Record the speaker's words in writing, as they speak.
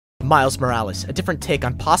Miles Morales, a different take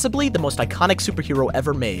on possibly the most iconic superhero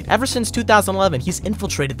ever made. Ever since 2011, he's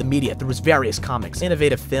infiltrated the media through his various comics,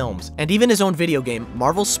 innovative films, and even his own video game,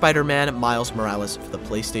 Marvel Spider-Man Miles Morales for the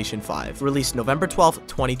PlayStation 5, released November 12th,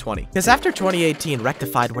 2020. Because after 2018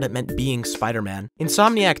 rectified what it meant being Spider-Man,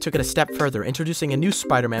 Insomniac took it a step further, introducing a new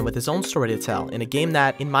Spider-Man with his own story to tell, in a game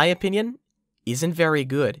that, in my opinion, isn't very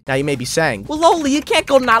good. Now you may be saying, Wiloli, you can't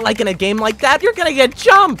go not liking a game like that, you're gonna get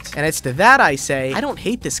jumped! And it's to that I say, I don't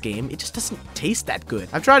hate this game, it just doesn't taste that good.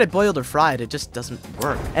 I've tried it boiled or fried, it just doesn't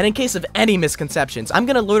work. And in case of any misconceptions, I'm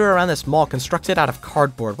gonna loiter around this mall constructed out of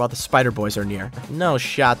cardboard while the Spider Boys are near. No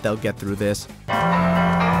shot they'll get through this.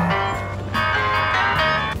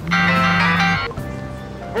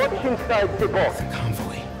 What's inside the box? The convoy.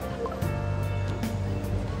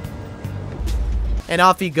 And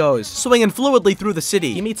off he goes, swinging fluidly through the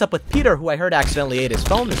city. He meets up with Peter, who I heard accidentally ate his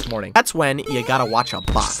phone this morning. That's when you gotta watch a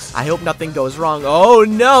box. I hope nothing goes wrong. Oh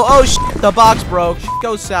no, oh shit, the box broke. Shit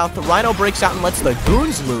goes south, the Rhino breaks out and lets the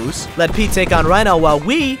goons loose. Let Pete take on Rhino while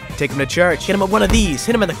we take him to church. Hit him with one of these,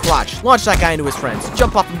 hit him in the crotch, launch that guy into his friends,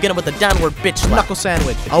 jump off and get him with a downward bitch slap. Knuckle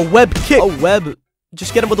sandwich. A web kick. A web.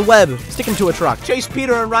 Just get him with a web. Stick him to a truck. Chase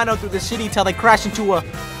Peter and Rhino through the city till they crash into a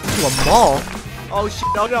mall. Oh shit,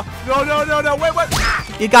 no,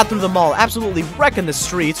 wait. You got through the mall, absolutely wrecking the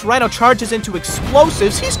streets. Rhino charges into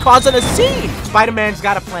explosives, he's causing a scene. Spider-Man's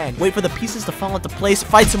got a plan. Wait for the pieces to fall into place,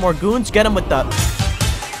 fight some more goons, get him with the...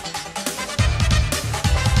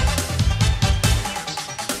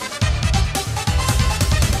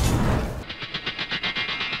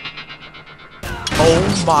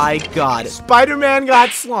 Oh my god, Spider-Man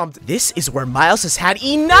got slumped. This is where Miles has had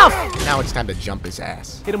enough. Now it's time to jump his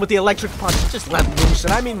ass. Hit him with the electric punch, just let loose,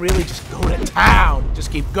 and I mean really just go to town.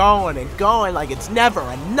 Just keep going and going like it's never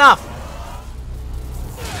enough.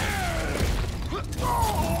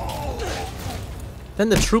 Then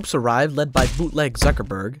the troops arrive, led by Bootleg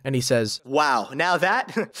Zuckerberg, and he says, wow, now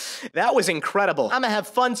that was incredible. I'm gonna have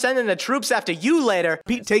fun sending the troops after you later.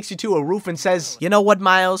 Pete takes you to a roof and says, you know what,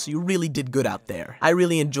 Miles? You really did good out there. I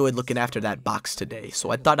really enjoyed looking after that box today, so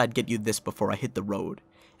I thought I'd get you this before I hit the road.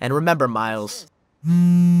 And remember, Miles,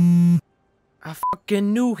 I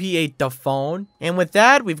fucking knew he ate the phone. And with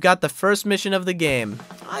that, we've got the first mission of the game.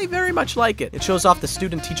 I very much like it. It shows off the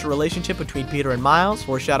student-teacher relationship between Peter and Miles,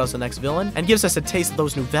 foreshadows the next villain, and gives us a taste of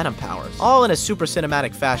those new Venom powers, all in a super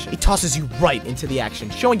cinematic fashion. It tosses you right into the action,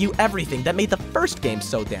 showing you everything that made the first game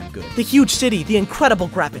so damn good. The huge city, the incredible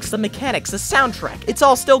graphics, the mechanics, the soundtrack. It's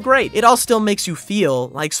all still great. It all still makes you feel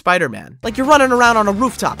like Spider-Man. Like you're running around on a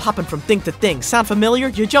rooftop, hopping from thing to thing. Sound familiar?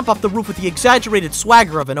 You jump off the roof with the exaggerated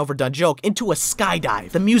swagger of an overdone joke into a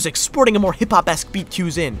skydive. The music sporting a more hip-hop-esque beat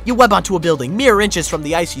cues in. You web onto a building, mere inches from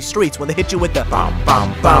the icy streets when they hit you with the bum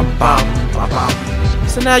bum bum bum bum bum.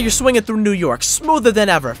 So now you're swinging through New York, smoother than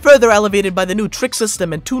ever, further elevated by the new trick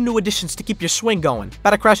system and 2 new additions to keep your swing going. About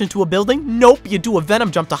to crash into a building? Nope, you do a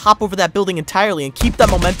Venom jump to hop over that building entirely and keep that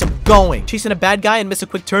momentum going. Chasing a bad guy and miss a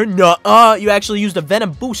quick turn? Nuh-uh, you actually used a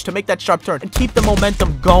Venom boost to make that sharp turn and keep the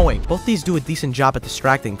momentum going. Both these do a decent job at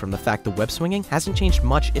distracting from the fact the web swinging hasn't changed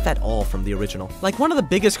much, if at all, from the original. Like, one of the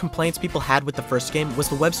biggest complaints people had with the first game was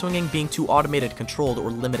the web swinging being too automated, controlled,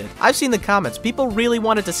 or limited. I've seen the comments. People really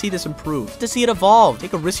wanted to see this improve, to see it evolve,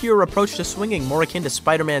 take a riskier approach to swinging more akin to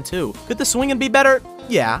Spider-Man 2. Could the swinging be better?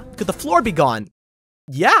 Yeah. Could the floor be gone?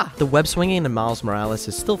 Yeah. The web swinging in Miles Morales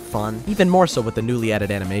is still fun, even more so with the newly added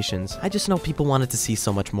animations. I just know people wanted to see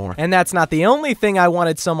so much more. And that's not the only thing I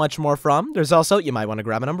wanted so much more from. There's also, you might want to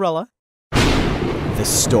grab an umbrella, the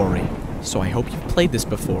story. So I hope you've played this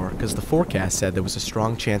before, because the forecast said there was a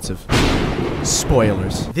strong chance of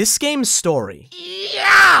spoilers. This game's story.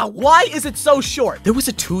 Yeah! Why is it so short? There was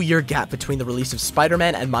a 2-year gap between the release of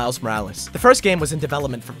Spider-Man and Miles Morales. The first game was in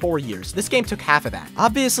development for 4 years. This game took half of that.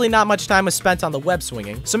 Obviously, not much time was spent on the web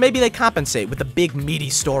swinging, so maybe they compensate with a big,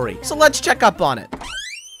 meaty story. So let's check up on it.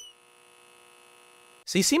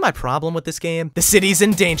 So you see my problem with this game? The city's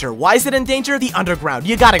in danger. Why is it in danger? The underground.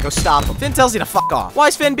 You gotta go stop them. Finn tells you to fuck off. Why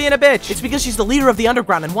is Finn being a bitch? It's because she's the leader of the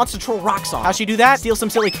underground and wants to troll Roxxon. How'd she do that? Steal some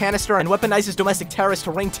silly canister and weaponizes domestic terrorists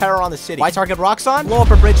to rain terror on the city. Why target Roxxon? Blow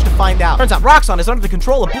up a bridge to find out. Turns out Roxxon is under the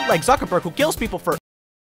control of Bootleg Zuckerberg, who kills people for...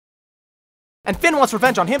 And Finn wants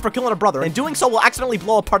revenge on him for killing her brother, and doing so will accidentally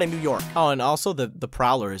blow apart in New York. Oh, and also the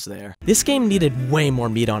Prowler is there. This game needed way more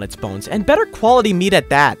meat on its bones, and better quality meat at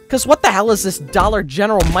that. Cause what the hell is this Dollar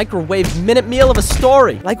General microwave minute meal of a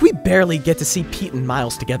story? Like, we barely get to see Pete and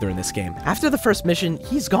Miles together in this game. After the first mission,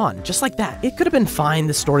 he's gone, just like that. It could have been fine,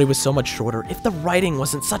 the story was so much shorter, if the writing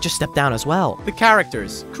wasn't such a step down as well. The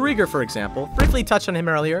characters. Krieger, for example, briefly touched on him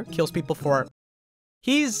earlier, kills people for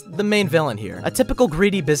He's the main villain here, a typical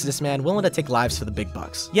greedy businessman willing to take lives for the big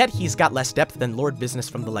bucks. Yet he's got less depth than Lord Business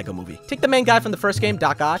from the Lego movie. Take the main guy from the first game,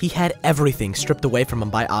 Doc Ock. He had everything stripped away from him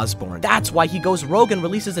by Osborn. That's why he goes rogue and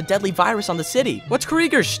releases a deadly virus on the city. What's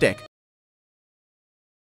Krieger's shtick?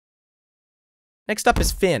 Next up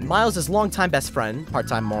is Finn, Miles' longtime best friend,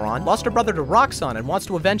 part-time moron, lost her brother to Roxxon and wants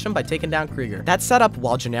to avenge him by taking down Krieger. That setup,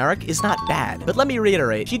 while generic, is not bad. But let me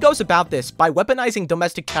reiterate, she goes about this by weaponizing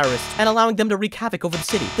domestic terrorists and allowing them to wreak havoc over the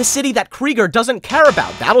city. The city that Krieger doesn't care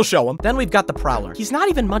about. That'll show him. Then we've got the Prowler. He's not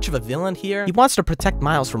even much of a villain here. He wants to protect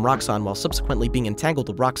Miles from Roxxon while subsequently being entangled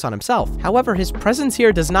with Roxxon himself. However, his presence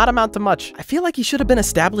here does not amount to much. I feel like he should have been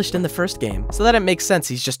established in the first game, so that it makes sense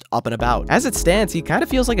he's just up and about. As it stands, he kind of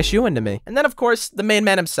feels like a shoo-in to me. And then, of course, the main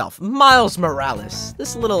man himself, Miles Morales.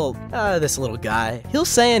 This little guy. He'll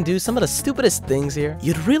say and do some of the stupidest things here.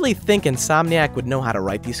 You'd really think Insomniac would know how to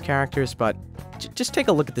write these characters, but just take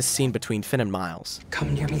a look at this scene between Finn and Miles.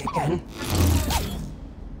 Come near me again,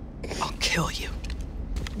 I'll kill you.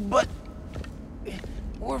 But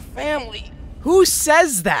we're family. Who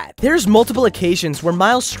says that? There's multiple occasions where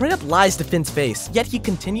Miles straight up lies to Finn's face, yet he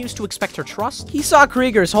continues to expect her trust. He saw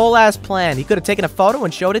Krieger's whole ass plan. He could have taken a photo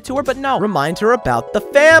and showed it to her, but no. Remind her about the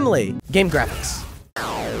family. Game graphics.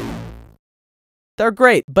 They're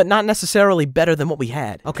great, but not necessarily better than what we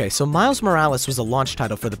had. Okay, so Miles Morales was a launch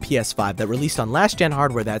title for the PS5 that released on last-gen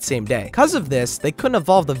hardware that same day. Because of this, they couldn't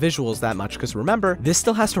evolve the visuals that much, because remember, this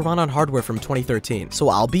still has to run on hardware from 2013. So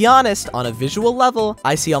I'll be honest, on a visual level,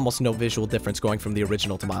 I see almost no visual difference going from the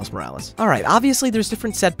original to Miles Morales. Alright, obviously there's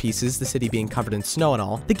different set pieces, the city being covered in snow and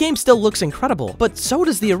all. The game still looks incredible, but so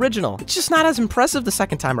does the original. It's just not as impressive the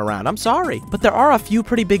second time around, I'm sorry. But there are a few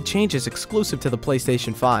pretty big changes exclusive to the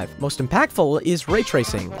PlayStation 5. Most impactful is ray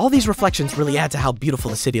tracing. All these reflections really add to how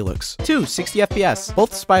beautiful the city looks. 2, 60 FPS.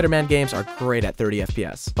 Both Spider-Man games are great at 30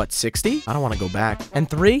 FPS. But 60? I don't want to go back. And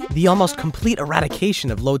 3, the almost complete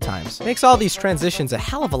eradication of load times. Makes all these transitions a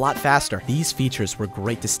hell of a lot faster. These features were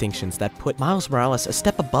great distinctions that put Miles Morales a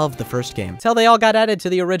step above the first game. Till they all got added to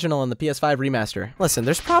the original and the PS5 remaster. Listen,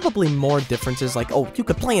 there's probably more differences like, oh, you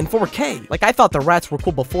could play in 4K. Like, I thought the rats were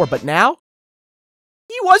cool before, but now?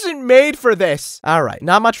 He wasn't made for this! Alright,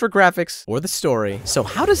 not much for graphics or the story. So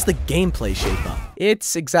how does the gameplay shape up?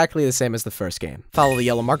 It's exactly the same as the first game. Follow the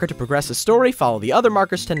yellow marker to progress the story, follow the other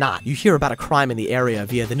markers to not. You hear about a crime in the area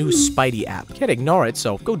via the new Spidey app. Can't ignore it,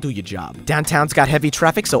 so go do your job. Downtown's got heavy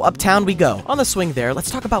traffic, so uptown we go. On the swing there,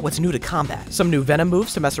 let's talk about what's new to combat. Some new Venom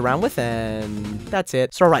moves to mess around with, and that's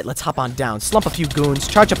it. So alright, let's hop on down, slump a few goons,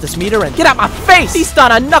 charge up this meter, and get out my face! Feast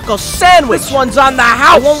on a knuckle sandwich! This one's on the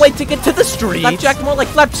house! A one-way ticket to the street! Flapjack more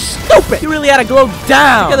like left stupid! You really had to go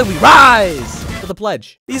down! Together we rise! For the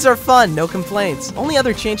pledge. These are fun, no complaints. Only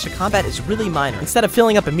other change to combat is really minor. Instead of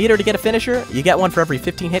filling up a meter to get a finisher, you get one for every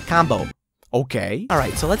 15-hit combo. Okay.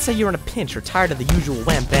 Alright, so let's say you're in a pinch or tired of the usual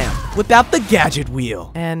wham bam. Whip out the gadget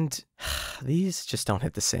wheel. And these just don't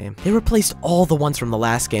hit the same. They replaced all the ones from the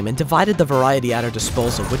last game and divided the variety at our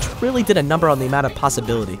disposal, which really did a number on the amount of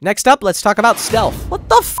possibility. Next up, let's talk about stealth. What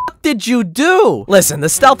the f did you do? Listen, the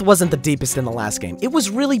stealth wasn't the deepest in the last game. It was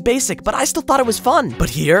really basic, but I still thought it was fun. But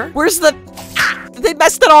here, where's the... They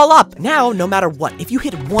messed it all up. Now, no matter what, if you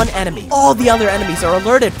hit one enemy, all the other enemies are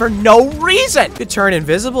alerted for no reason. You could turn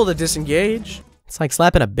invisible to disengage. It's like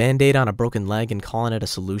slapping a band-aid on a broken leg and calling it a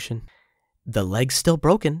solution. The leg's still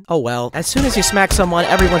broken. Oh well. As soon as you smack someone,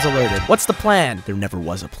 everyone's alerted. What's the plan? There never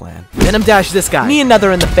was a plan. Venom dash this guy. Knee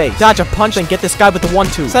another in the face. Dodge a punch and get this guy with the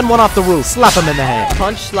 1-2. Send one off the roof. Slap him in the head.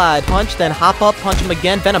 Punch, slide, punch, then hop up, punch him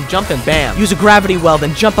again. Venom jump and bam. Use a gravity well,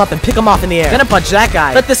 then jump up and pick him off in the air. Venom punch that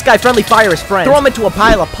guy. Let this guy friendly fire his friend. Throw him into a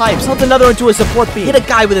pile of pipes. Tilt another into a support beam. Hit a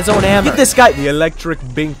guy with his own hammer. Get this guy the electric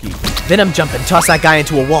binky. Venom jump and toss that guy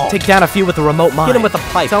into a wall. Take down a few with a remote mine. Hit him with a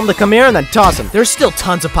pipe. Tell him to come here and then toss him. There's still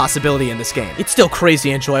tons of possibility in this game. It's still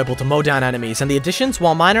crazy enjoyable to mow down enemies, and the additions,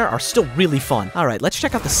 while minor, are still really fun. Alright, let's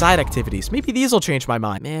check out the side activities. Maybe these will change my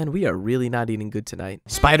mind. Man, we are really not eating good tonight.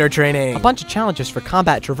 Spider training. A bunch of challenges for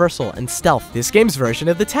combat, traversal, and stealth. This game's version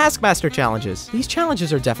of the Taskmaster challenges. These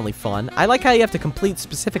challenges are definitely fun. I like how you have to complete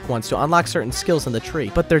specific ones to unlock certain skills in the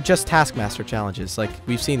tree, but they're just Taskmaster challenges, like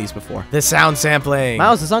we've seen these before. The sound sampling.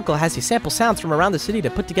 Miles' uncle has you sample sounds from around the city to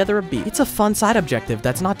put together a beat. It's a fun side objective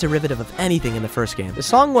that's not derivative of anything in the first game. The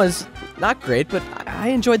song was not great, but I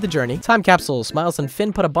enjoyed the journey. Time capsules. Miles and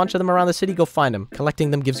Finn put a bunch of them around the city. Go find them.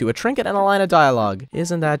 Collecting them gives you a trinket and a line of dialogue.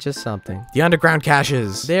 Isn't that just something? The underground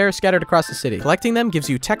caches. They're scattered across the city. Collecting them gives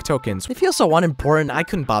you tech tokens. They feel so unimportant, I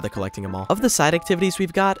couldn't bother collecting them all. Of the side activities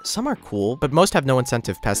we've got, some are cool, but most have no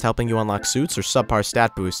incentive past helping you unlock suits or subpar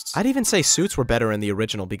stat boosts. I'd even say suits were better in the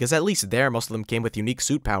original, because at least there, most of them came with unique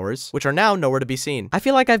suit powers. trailers, which are now nowhere to be seen. I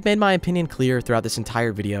feel like I've made my opinion clear throughout this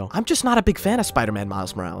entire video. I'm just not a big fan of Spider-Man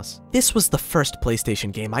Miles Morales. This was the first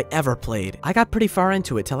PlayStation game I ever played. I got pretty far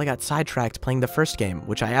into it till I got sidetracked playing the first game,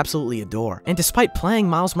 which I absolutely adore. And despite playing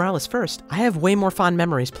Miles Morales first, I have way more fond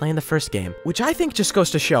memories playing the first game, which I think just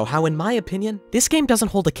goes to show how, in my opinion, this game doesn't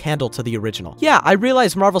hold a candle to the original. Yeah, I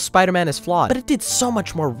realize Marvel Spider-Man is flawed, but it did so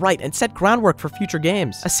much more right and set groundwork for future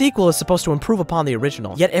games. A sequel is supposed to improve upon the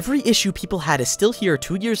original, yet every issue people had is still here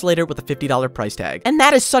 2 years later with a $50 price tag. And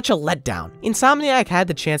that is such a letdown. Insomniac had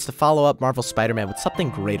the chance to follow up Marvel Spider-Man with something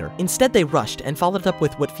greater. Instead, they rushed and followed it up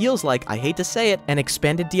with what feels like, I hate to say it, an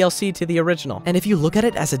expanded DLC to the original. And if you look at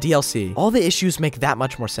it as a DLC, all the issues make that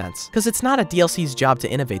much more sense, because it's not a DLC's job to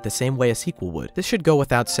innovate the same way a sequel would. This should go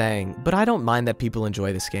without saying, but I don't mind that people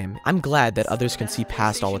enjoy this game. I'm glad that others can see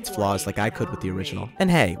past all its flaws like I could with the original.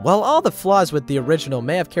 And hey, while all the flaws with the original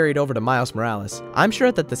may have carried over to Miles Morales, I'm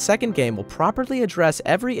sure that the second game will properly address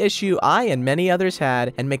every issue I and many others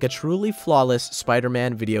had and make a truly flawless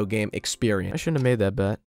Spider-Man video game experience. I shouldn't have made that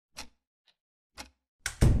bet.